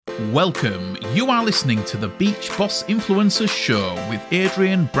Welcome. You are listening to the Beach Boss Influencers Show with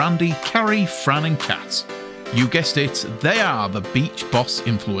Adrian, Brandy, Carrie, Fran and Kat. You guessed it, they are the Beach Boss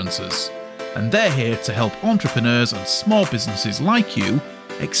Influencers. And they're here to help entrepreneurs and small businesses like you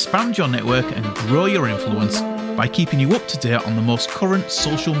expand your network and grow your influence by keeping you up to date on the most current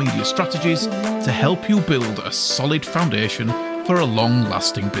social media strategies to help you build a solid foundation for a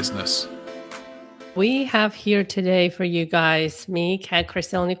long-lasting business. We have here today for you guys, me, Kat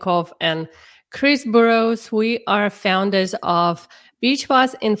Krasilnikov, and Chris Burrows. We are founders of Beach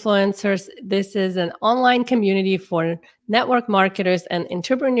Boss Influencers. This is an online community for network marketers and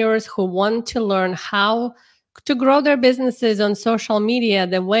entrepreneurs who want to learn how to grow their businesses on social media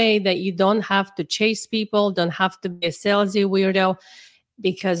the way that you don't have to chase people, don't have to be a salesy weirdo,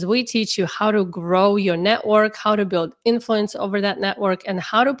 because we teach you how to grow your network, how to build influence over that network, and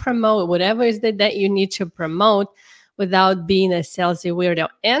how to promote whatever is that you need to promote without being a salesy weirdo.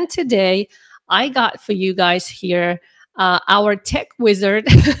 And today, I got for you guys here our tech wizard,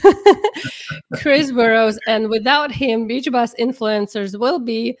 Chris Burrows. And without him, Beach Boss Influencers will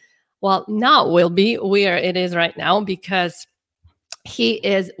be, well, not will be where it is right now, because he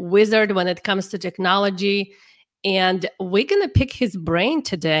is wizard when it comes to technology. And we're going to pick his brain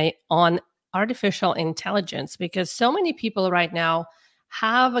today on artificial intelligence, because so many people right now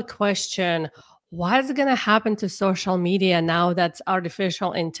have a question: what's going to happen to social media now that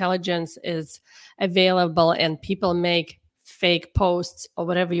artificial intelligence is available and people make fake posts or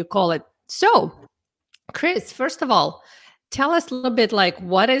whatever you call it? So, Chris, first of all, tell us a little bit like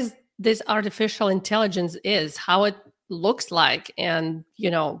what is this artificial intelligence is, how it looks like, and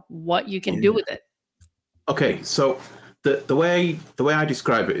what you can do with it. Okay, so the way I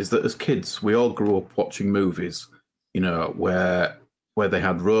describe it is that as kids, we all grew up watching movies, where they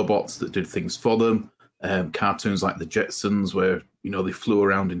had robots that did things for them, cartoons like the Jetsons, where they flew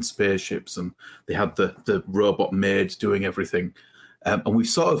around in spaceships and they had the robot maids doing everything, and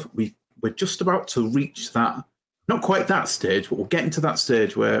we're just about to reach that, not quite that stage, but we're getting to that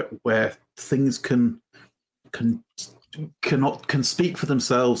stage where things can speak for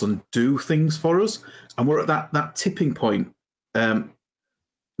themselves and do things for us. And we're at that tipping point,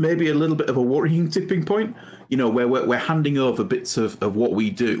 maybe a little bit of a worrying tipping point, where we're handing over bits of what we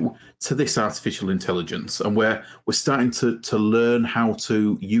do to this artificial intelligence, and we're starting to learn how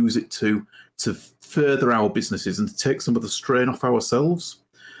to use it to further our businesses and to take some of the strain off ourselves.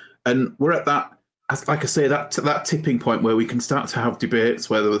 And we're at that, like I say, that tipping point where we can start to have debates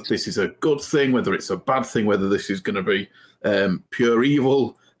whether this is a good thing, whether it's a bad thing, whether this is going to be pure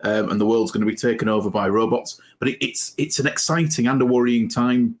evil, and the world's going to be taken over by robots. But it's an exciting and a worrying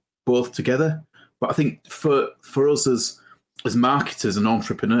time both together. But I think for us as marketers and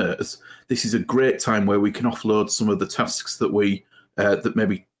entrepreneurs, this is a great time where we can offload some of the tasks that that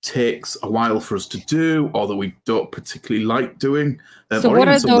maybe takes a while for us to do, or that we don't particularly like doing. So what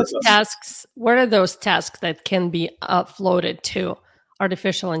are those tasks? What are those tasks that can be uploaded to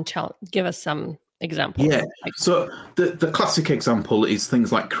artificial intelligence? Give us some examples. Yeah. So the classic example is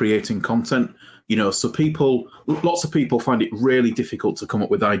things like creating content. So lots of people find it really difficult to come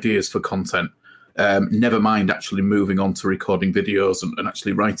up with ideas for content. Never mind actually moving on to recording videos and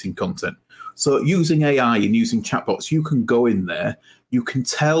actually writing content. So using AI and using chatbots, you can go in there, you can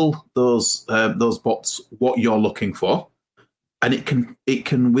tell those bots what you're looking for, and it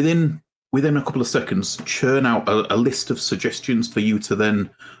can within a couple of seconds churn out a list of suggestions for you to then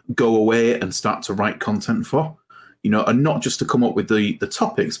go away and start to write content for, and not just to come up with the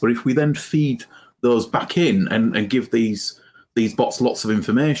topics, but if we then feed those back in and give these bots lots of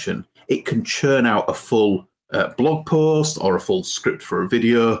information, it can churn out a full blog post or a full script for a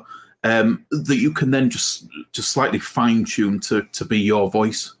video that you can then just slightly fine tune to be your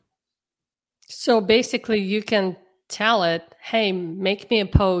voice. So basically you can tell it, hey, make me a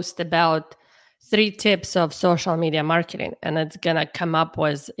post about 3 tips of social media marketing, and it's going to come up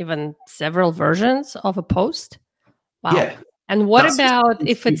with even several versions of a post. Wow. Yeah, and what about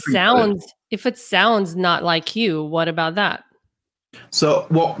if it sounds not like you? What about that? So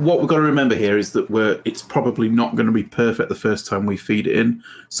what we've got to remember here is that it's probably not going to be perfect the first time we feed it in.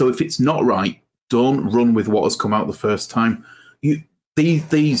 So if it's not right, don't run with what has come out the first time.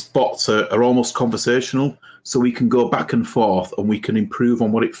 These bots are almost conversational, so we can go back and forth and we can improve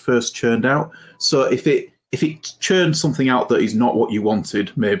on what it first churned out. So if it churned something out that is not what you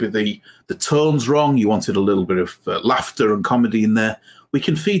wanted, maybe the tone's wrong, you wanted a little bit of laughter and comedy in there, we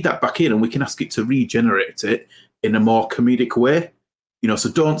can feed that back in and we can ask it to regenerate it in a more comedic way.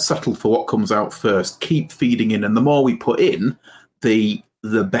 So don't settle for what comes out first. Keep feeding in, and the more we put in, the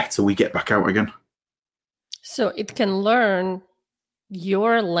better we get back out again. So it can learn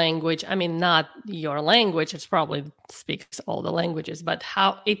your language, I mean, not your language, it probably speaks all the languages, but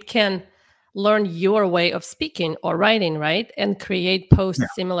how it can learn your way of speaking or writing, right? And create posts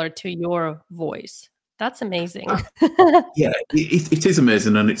similar to your voice. That's amazing. Yeah, it is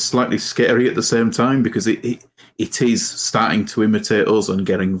amazing, and it's slightly scary at the same time because it is starting to imitate us and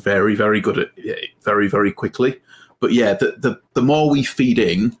getting very, very good at it very, very quickly. But yeah, the more we feed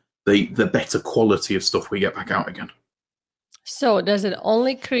in, the better quality of stuff we get back out again. So does it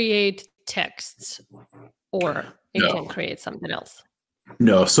only create texts, or it can create something else?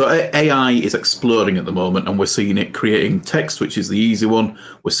 No, so AI is exploding at the moment, and we're seeing it creating text, which is the easy one.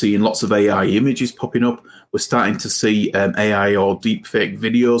 We're seeing lots of AI images popping up. We're starting to see AI or deepfake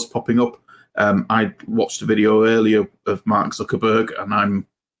videos popping up. I watched a video earlier of Mark Zuckerberg, and I'm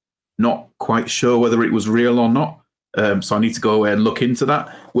not quite sure whether it was real or not. So I need to go away and look into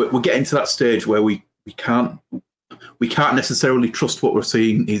that. We're getting to that stage where we can't necessarily trust what we're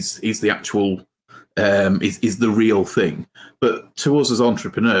seeing is the actual is the real thing. But to us as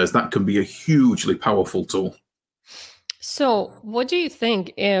entrepreneurs, that can be a hugely powerful tool. So what do you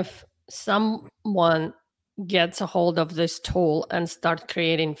think if someone gets a hold of this tool and start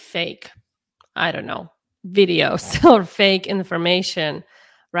creating fake, I don't know, videos or fake information,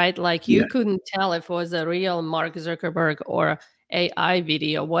 right? Like you couldn't tell if it was a real Mark Zuckerberg or AI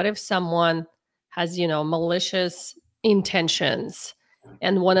video. What if someone has, malicious intentions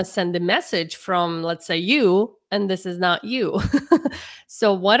and want to send a message from, let's say, you, and this is not you?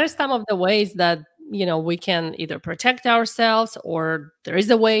 So what are some of the ways that, we can either protect ourselves, or there is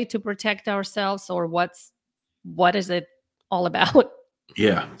a way to protect ourselves, or what is it all about?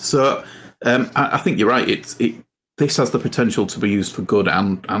 Yeah. So I think you're right. This has the potential to be used for good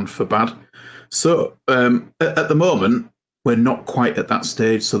and for bad. So at the moment, we're not quite at that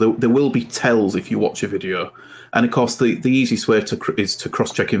stage. So there will be tells if you watch a video. And of course, the easiest way is to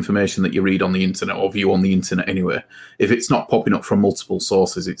cross-check information that you read on the internet or view on the internet anyway. If it's not popping up from multiple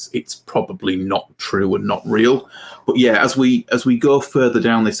sources, it's probably not true and not real. But yeah, as we go further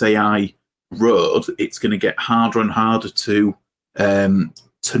down this AI road, it's going to get harder and harder to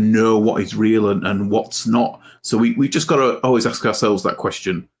know what is real and what's not. So we've just got to always ask ourselves that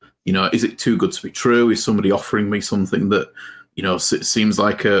question. Is it too good to be true? Is somebody offering me something that, seems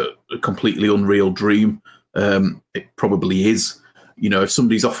like a completely unreal dream? It probably is. If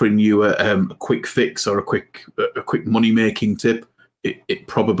somebody's offering you a quick fix or a quick money making tip, it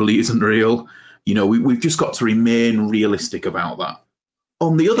probably isn't real. We've just got to remain realistic about that.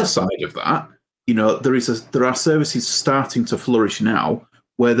 On the other side of that, there are services starting to flourish now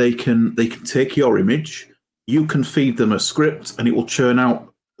where they can take your image, you can feed them a script, and it will churn out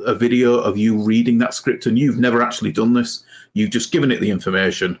a video of you reading that script, and you've never actually done this. You've just given it the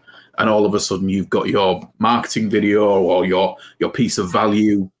information, and all of a sudden you've got your marketing video or your piece of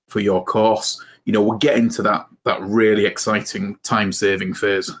value for your course. We're getting to that really exciting time-saving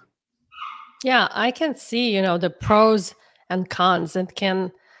phase. Yeah, I can see, the pros and cons. It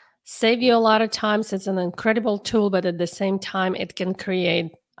can save you a lot of times. It's an incredible tool, but at the same time, it can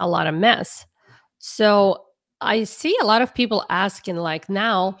create a lot of mess. So I see a lot of people asking, like,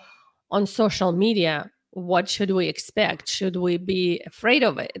 now on social media, what should we expect? Should we be afraid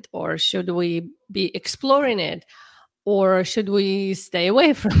of it, or should we be exploring it, or should we stay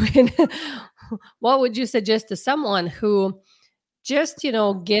away from it? What would you suggest to someone who just,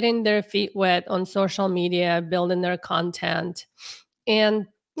 getting their feet wet on social media, building their content, and,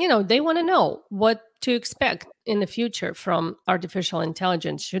 they want to know what to expect in the future from artificial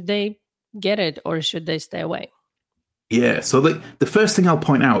intelligence? Should they get it, or should they stay away? Yeah, so the first thing I'll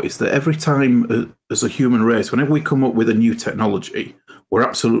point out is that every time as a human race, whenever we come up with a new technology, we're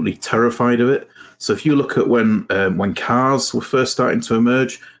absolutely terrified of it. So if you look at when cars were first starting to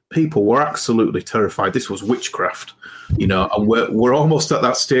emerge, people were absolutely terrified. This was witchcraft, and we're almost at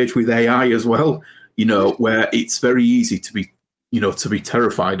that stage with AI as well, where it's very easy to be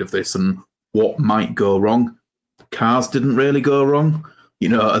terrified of this and what might go wrong. Cars didn't really go wrong,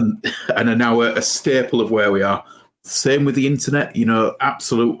 and are now a staple of where we are. Same with the internet,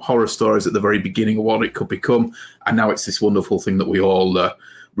 absolute horror stories at the very beginning of what it could become. And now it's this wonderful thing that we all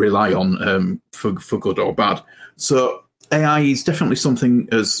rely on for good or bad. So AI is definitely something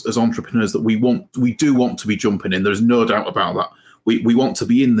as entrepreneurs that we do want to be jumping in. There's no doubt about that. We want to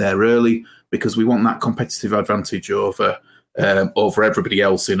be in there early because we want that competitive advantage over everybody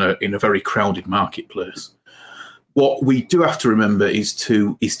else in a very crowded marketplace. What we do have to remember is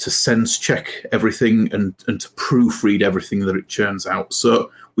to sense check everything and to proofread everything that it churns out. So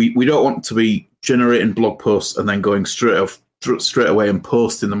we don't want to be generating blog posts and then going straight away and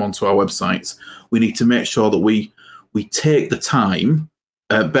posting them onto our websites. We need to make sure that we take the time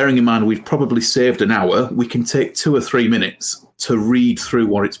bearing in mind we've probably saved an hour, we can take 2 or 3 minutes to read through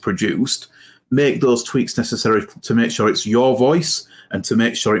what it's produced, make those tweaks necessary to make sure it's your voice and to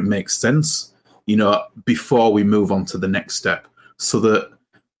make sure it makes sense, before we move on to the next step, so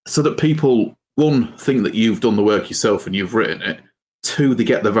that people, one, think that you've done the work yourself and you've written it, two, they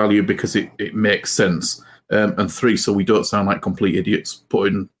get the value because it makes sense, and three, so we don't sound like complete idiots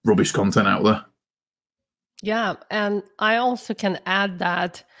putting rubbish content out there. Yeah, and I also can add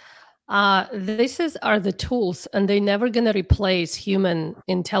that these are the tools, and they're never going to replace human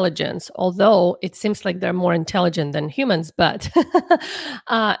intelligence, although it seems like they're more intelligent than humans, but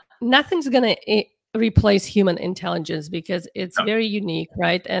nothing's going to replace human intelligence because it's very unique,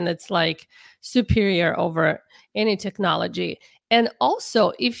 right? And it's like superior over any technology. And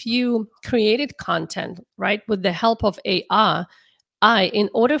also, if you created content, right, with the help of AI, in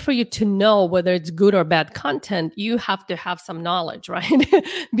order for you to know whether it's good or bad content, you have to have some knowledge, right?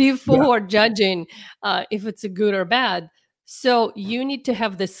 Before judging if it's a good or bad. So you need to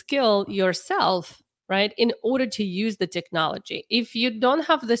have the skill yourself, right, in order to use the technology. If you don't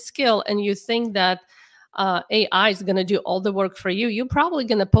have the skill and you think that AI is going to do all the work for you, you're probably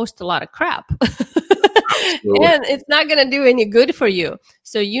going to post a lot of crap. And it's not going to do any good for you.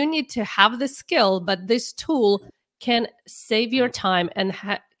 So you need to have the skill, but this tool can save your time and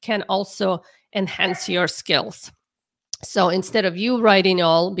can also enhance your skills. So instead of you writing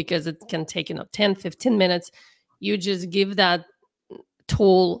all, because it can take 10, 15 minutes, you just give that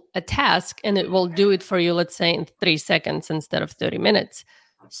tool a task and it will do it for you, let's say in 3 seconds instead of 30 minutes.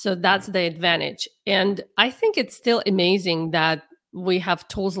 So that's the advantage. And I think it's still amazing that we have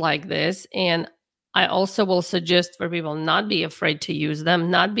tools like this. And I also will suggest for people not be afraid to use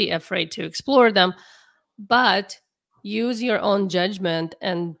them, not be afraid to explore them, but use your own judgment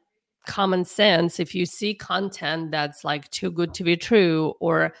and common sense. If you see content that's like too good to be true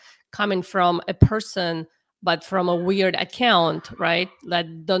or coming from a person, but from a weird account, right,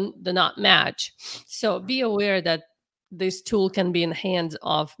 that do not match. So be aware that this tool can be in hands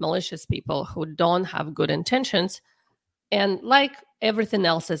of malicious people who don't have good intentions. And like everything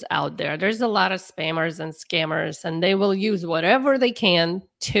else is out there, there's a lot of spammers and scammers, and they will use whatever they can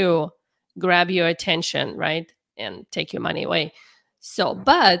to grab your attention, right, and take your money away. So,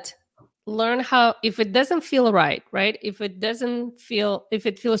 but learn how, if it doesn't feel right, if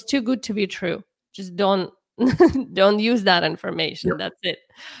it feels too good to be true, just don't use that information. Yep. That's it.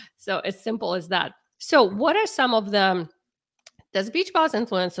 So as simple as that. So what are some of them? Does BeachBoss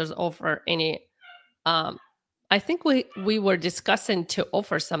Influencers offer any, I think we were discussing to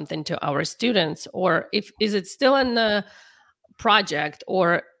offer something to our students, or is it still in the project,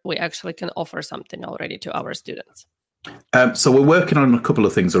 or we actually can offer something already to our students? So we're working on a couple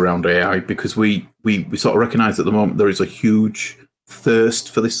of things around AI because we sort of recognize at the moment there is a huge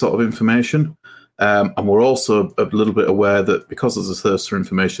thirst for this sort of information. And we're also a little bit aware that because there's a thirst for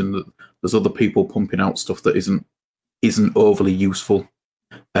information, that there's other people pumping out stuff that isn't overly useful.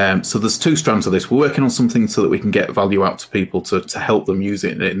 So there's two strands of this. We're working on something so that we can get value out to people to help them use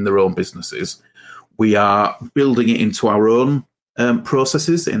it in their own businesses. We are building it into our own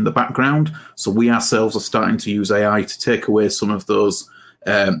processes in the background. So we ourselves are starting to use AI to take away some of those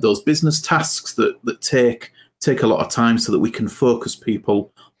business tasks that take a lot of time, so that we can focus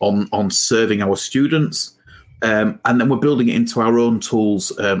people on serving our students. And then we're building it into our own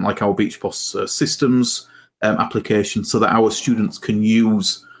tools, like our BeachBoss systems application, so that our students can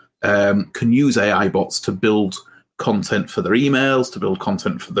use AI bots to build content for their emails, to build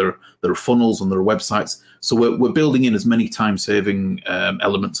content for their funnels and their websites. So we're building in as many time-saving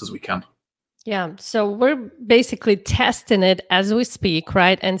elements as we can. Yeah, so we're basically testing it as we speak,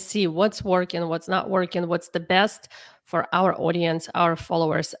 right? And see what's working, what's not working, what's the best for our audience, our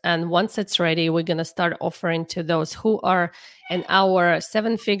followers. And once it's ready, we're going to start offering to those who are in our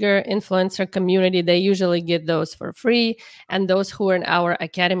 7-figure influencer community. They usually get those for free. And those who are in our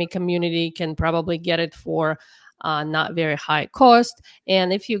academy community can probably get it for not very high cost.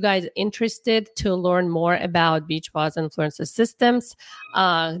 And if you guys are interested to learn more about BeachBoss Influencer Systems,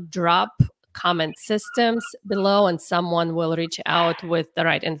 drop comment systems below and someone will reach out with the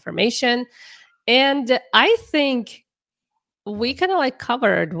right information. And I think we kind of like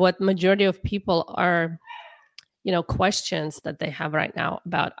covered what majority of people are, questions that they have right now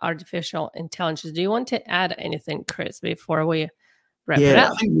about artificial intelligence. Do you want to add anything, Chris, before we wrap it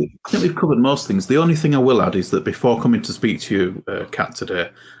up? I think we've covered most things. The only thing I will add is that before coming to speak to you, Kat, today,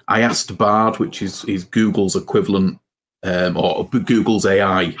 I asked Bard, which is Google's equivalent, or Google's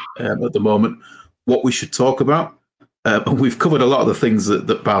AI at the moment, what we should talk about. And we've covered a lot of the things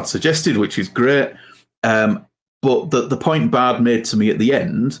that Bard suggested, which is great. But the point Bard made to me at the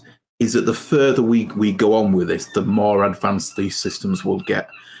end is that the further we go on with this, the more advanced these systems will get.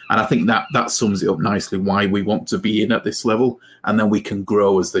 And I think that sums it up nicely why we want to be in at this level, and then we can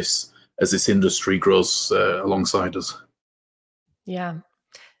grow as this industry grows alongside us. Yeah,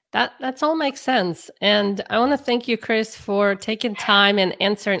 that's all makes sense. And I want to thank you, Chris, for taking time and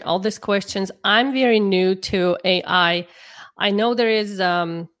answering all these questions. I'm very new to AI. I know there is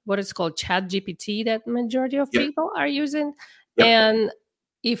what is called ChatGPT that majority of people are using. Yep. And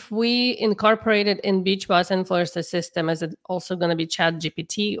if we incorporate it in Beach Boss Influencer system, is it also going to be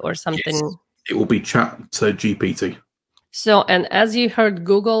ChatGPT or something? Yes, it will be ChatGPT. So, and as you heard,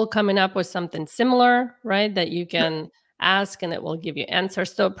 Google coming up with something similar, right? That you can ask and it will give you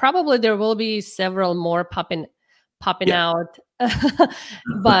answers. So probably there will be several more popping out.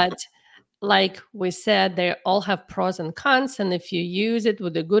 But like we said, they all have pros and cons. And if you use it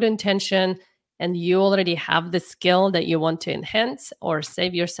with a good intention and you already have the skill that you want to enhance or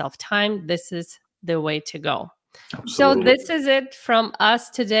save yourself time, this is the way to go. Absolutely. So this is it from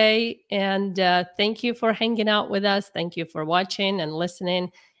us today. And thank you for hanging out with us. Thank you for watching and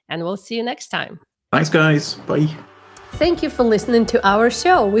listening. And we'll see you next time. Thanks, guys. Bye. Thank you for listening to our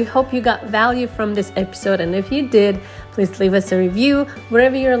show. We hope you got value from this episode. And if you did, please leave us a review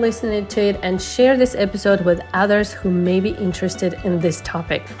wherever you're listening to it and share this episode with others who may be interested in this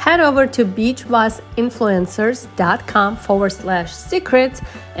topic. Head over to beachbossinfluencers.com/secrets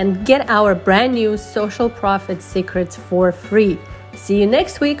and get our brand new social profit secrets for free. See you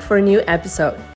next week for a new episode.